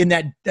Brahms in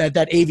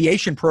that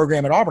aviation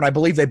program at Auburn, I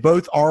believe they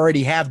both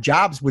already have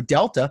jobs with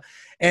Delta.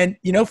 And,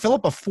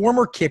 Phillip, a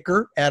former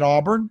kicker at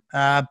Auburn,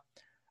 Ian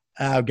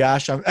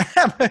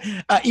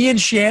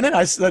Shannon,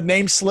 the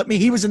name slipped me.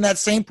 He was in that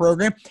same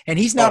program, and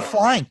he's now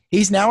flying.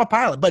 He's now a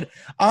pilot. But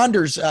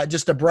Anders,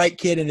 just a bright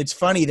kid, and it's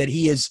funny that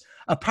he is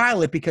a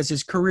pilot because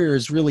his career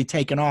has really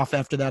taken off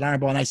after that Iron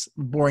Ball. Nice,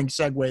 boring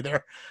segue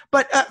there.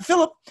 But,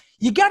 Phillip,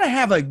 you got to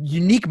have a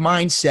unique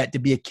mindset to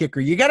be a kicker.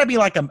 You got to be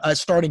like a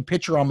starting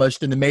pitcher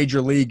almost in the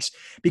major leagues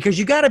because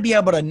you got to be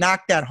able to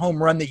knock that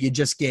home run that you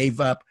just gave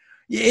up.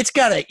 You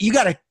got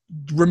to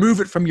remove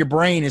it from your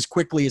brain as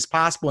quickly as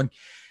possible. And,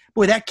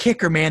 boy, that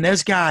kicker, man,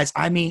 those guys,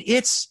 I mean,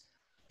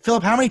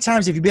 Phillip, how many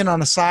times have you been on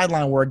the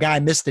sideline where a guy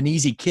missed an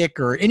easy kick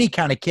or any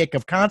kind of kick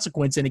of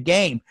consequence in a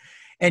game?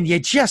 And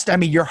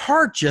your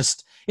heart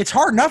it's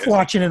hard enough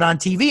watching it on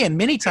TV. And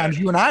many times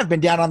you and I have been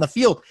down on the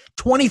field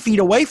 20 feet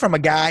away from a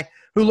guy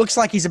who looks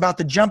like he's about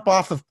to jump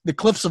off of the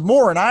cliffs of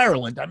Moher in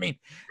Ireland. I mean,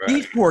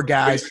 these poor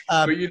guys.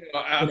 I think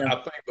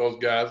those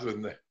guys,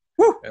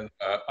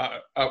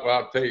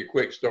 I'll tell you a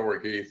quick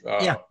story, Keith.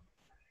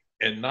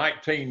 In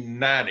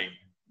 1990,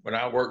 when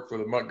I worked for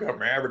the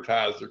Montgomery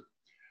Advertiser,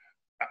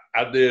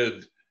 I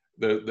did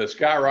the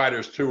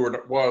Skyriders tour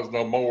that was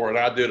no more, and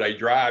I did a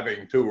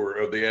driving tour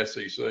of the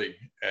SEC.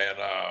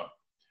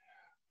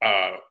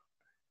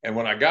 And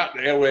when I got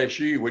to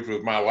LSU, which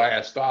was my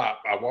last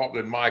stop, I walked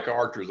in Mike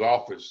Archer's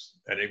office,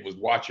 and he was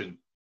watching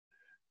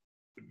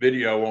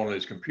video on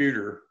his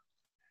computer,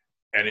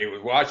 and he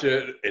was watching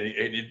it,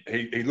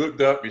 and he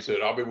looked up. He said,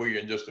 "I'll be with you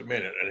in just a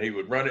minute," and he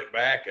would run it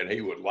back, and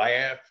he would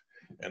laugh,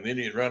 and then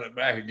he'd run it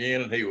back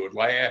again, and he would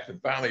laugh,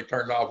 and finally he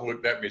turned off and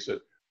looked at me and said,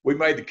 "We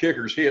made the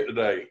kickers hit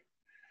today."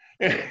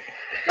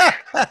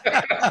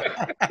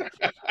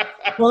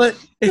 Well,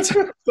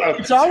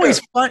 it's always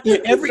fun.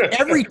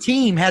 Every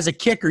team has a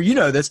kicker. You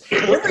know this.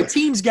 Every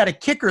team's got a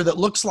kicker that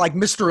looks like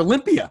Mr.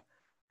 Olympia,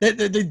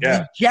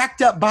 the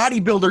jacked up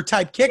bodybuilder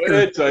type kicker.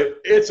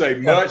 It's a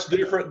much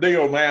different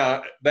deal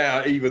now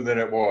even than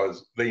it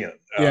was then.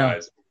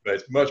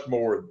 It's much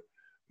more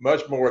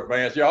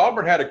advanced. Yeah,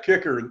 Auburn had a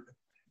kicker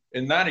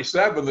in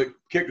 '97 that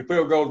kicked the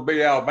field goal to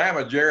beat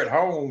Alabama, Jarrett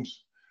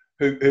Holmes,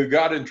 who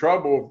got in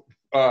trouble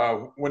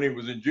when he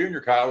was in junior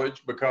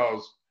college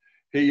because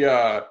he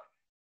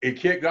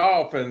kicked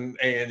off and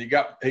he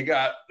got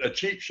a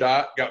cheap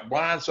shot, got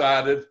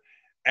blindsided,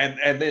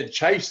 and then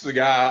chased the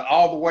guy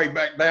all the way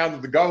back down to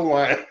the goal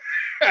line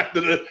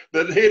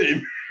that hit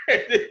him.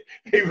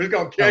 He was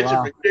going to catch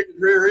him and kick his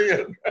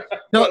rear end.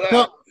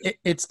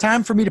 It's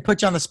time for me to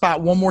put you on the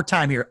spot one more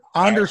time here.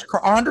 Anders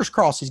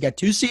Cross, he's got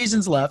 2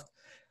 seasons left.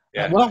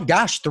 Yeah. Well,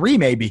 gosh, 3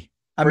 maybe.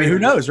 I mean, who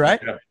knows, right?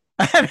 Yeah.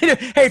 I mean,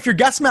 hey, if your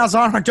Gus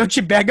Malzahn, don't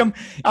you beg him?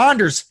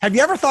 Anders, have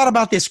you ever thought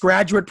about this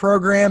graduate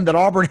program that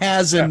Auburn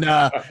has? And,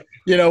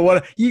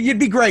 you'd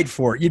be great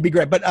for it. You'd be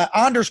great. But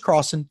Anders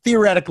Carlson,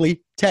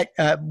 theoretically,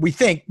 we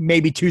think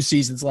maybe 2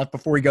 seasons left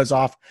before he goes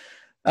off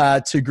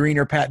to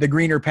the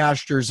greener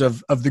pastures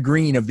of the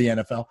green of the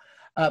NFL.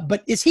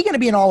 But is he going to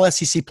be an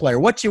all-SEC player?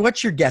 What's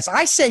your guess?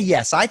 I say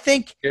yes. I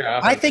think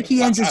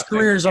he ends his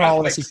career as an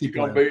all-SEC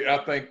player.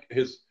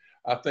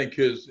 I think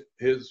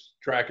his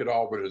track at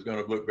Auburn is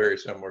going to look very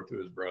similar to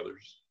his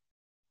brother's.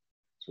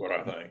 That's what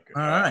I think.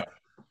 All right.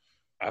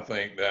 I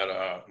think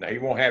that now he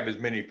won't have as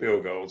many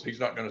field goals. He's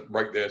not going to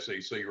break the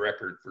SEC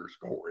record for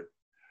scoring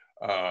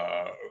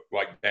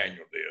like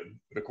Daniel did.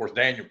 But of course,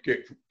 Daniel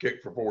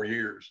kicked for 4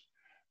 years.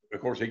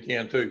 Of course, he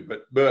can too.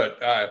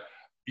 But I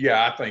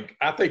think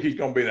he's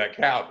going to be that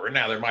caliber.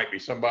 Now there might be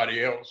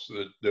somebody else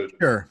that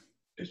sure.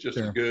 is just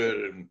as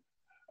good and.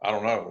 I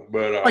don't know,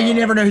 but you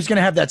never know who's going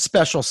to have that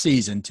special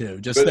season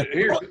too.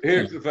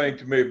 Here's the thing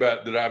to me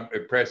about that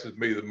impresses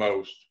me the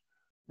most.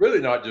 Really,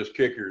 not just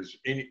kickers.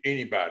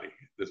 Anybody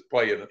that's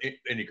playing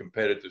any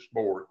competitive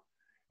sport,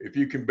 if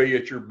you can be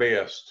at your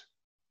best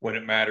when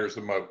it matters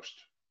the most,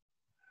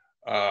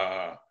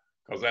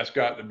 because that's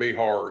got to be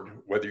hard.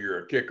 Whether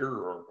you're a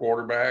kicker or a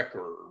quarterback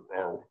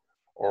or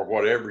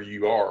whatever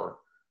you are,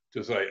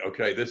 to say,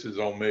 okay, this is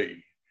on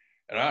me.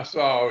 And I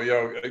saw,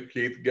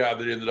 Keith, the guy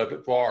that ended up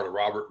at Florida,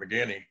 Robert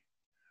McGinney,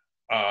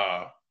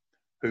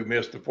 who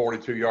missed a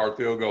 42-yard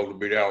field goal to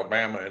beat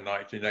Alabama in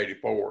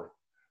 1984.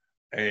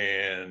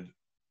 And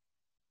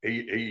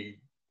he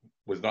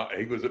was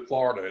at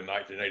Florida in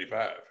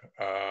 1985.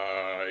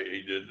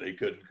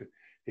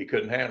 He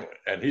couldn't handle it.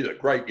 And he's a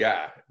great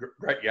guy.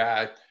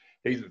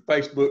 He's a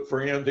Facebook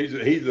friend. He's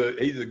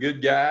a good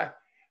guy,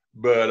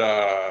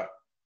 but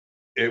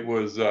it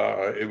was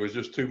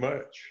just too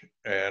much.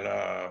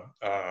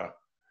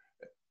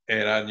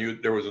 And I knew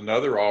there was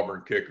another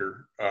Auburn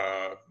kicker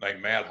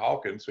named Matt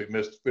Hawkins who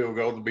missed a field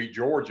goal to beat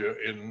Georgia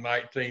in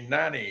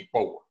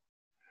 1994.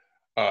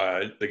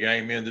 The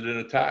game ended in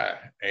a tie,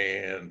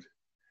 and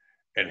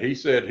he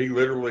said he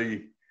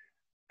literally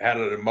had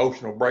an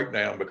emotional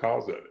breakdown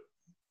because of it.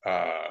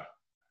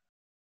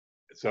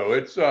 So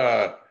it's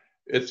a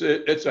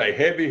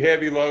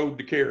heavy load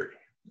to carry,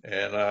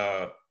 and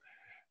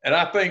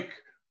I think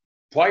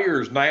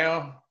players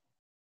now.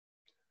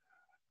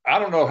 I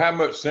don't know how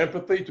much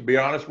sympathy, to be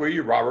honest with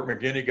you, Robert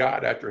McGinney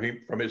got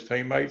from his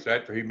teammates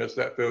after he missed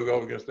that field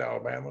goal against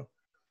Alabama.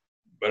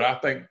 But I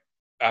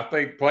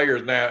think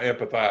players now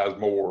empathize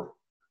more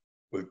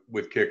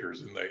with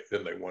kickers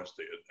than they once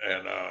did,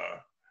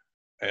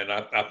 and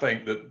I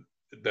think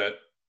that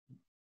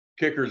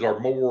kickers are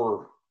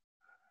more.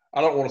 I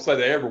don't want to say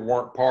they ever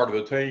weren't part of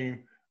the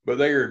team, but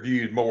they are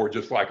viewed more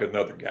just like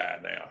another guy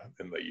now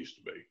than they used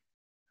to be.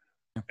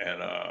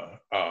 And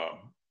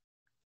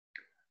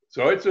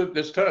so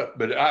it's tough,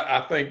 but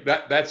I think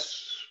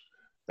that's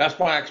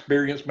why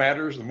experience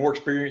matters. The more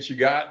experience you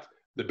got,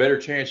 the better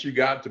chance you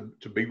got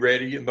to be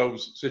ready in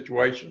those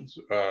situations.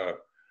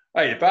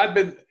 Hey, if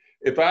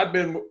I'd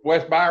been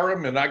West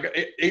Byram and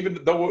even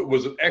though it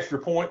was an extra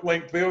point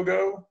length field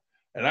goal,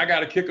 and I got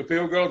to kick a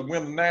field goal to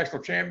win the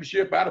national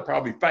championship, I'd have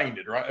probably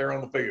fainted right there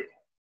on the field.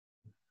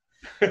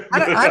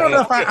 I don't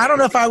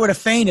know if I would have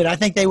fainted. I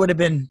think they would have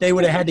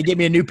had to get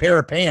me a new pair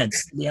of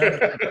pants.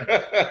 Yeah.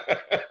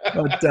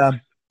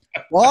 But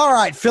well, all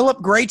right,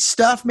 Phillip, great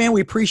stuff, man. We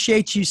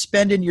appreciate you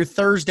spending your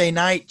Thursday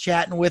night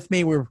chatting with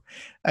me. We're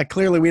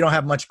clearly we don't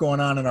have much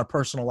going on in our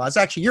personal lives.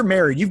 Actually, you're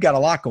married. You've got a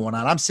lot going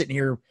on. I'm sitting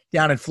here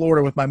down in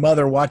Florida with my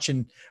mother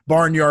watching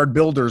Barnyard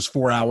Builders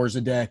 4 hours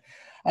a day.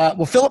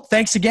 Well, Phillip,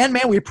 thanks again,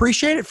 man. We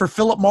appreciate it. For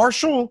Phillip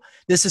Marshall,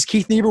 this is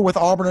Keith Niebuhr with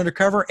Auburn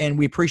Undercover, and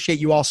we appreciate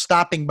you all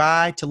stopping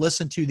by to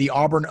listen to the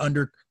Auburn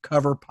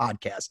Undercover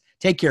podcast.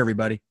 Take care,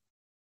 everybody.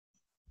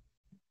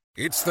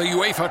 It's the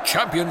UEFA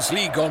Champions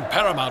League on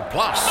Paramount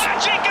Plus.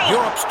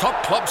 Europe's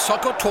top club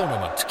soccer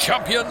tournament.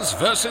 Champions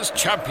versus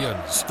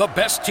champions. The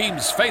best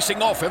teams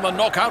facing off in the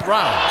knockout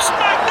rounds.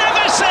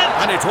 Magnificent!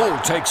 And it all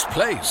takes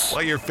place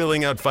while you're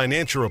filling out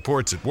financial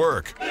reports at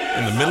work,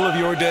 in the middle of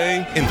your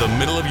day, in the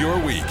middle of your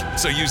week.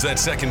 So use that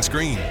second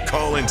screen,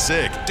 call in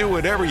sick, do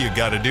whatever you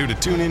got to do to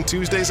tune in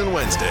Tuesdays and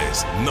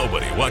Wednesdays.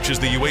 Nobody watches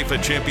the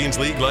UEFA Champions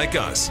League like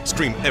us.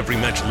 Stream every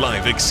match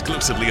live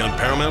exclusively on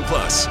Paramount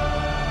Plus.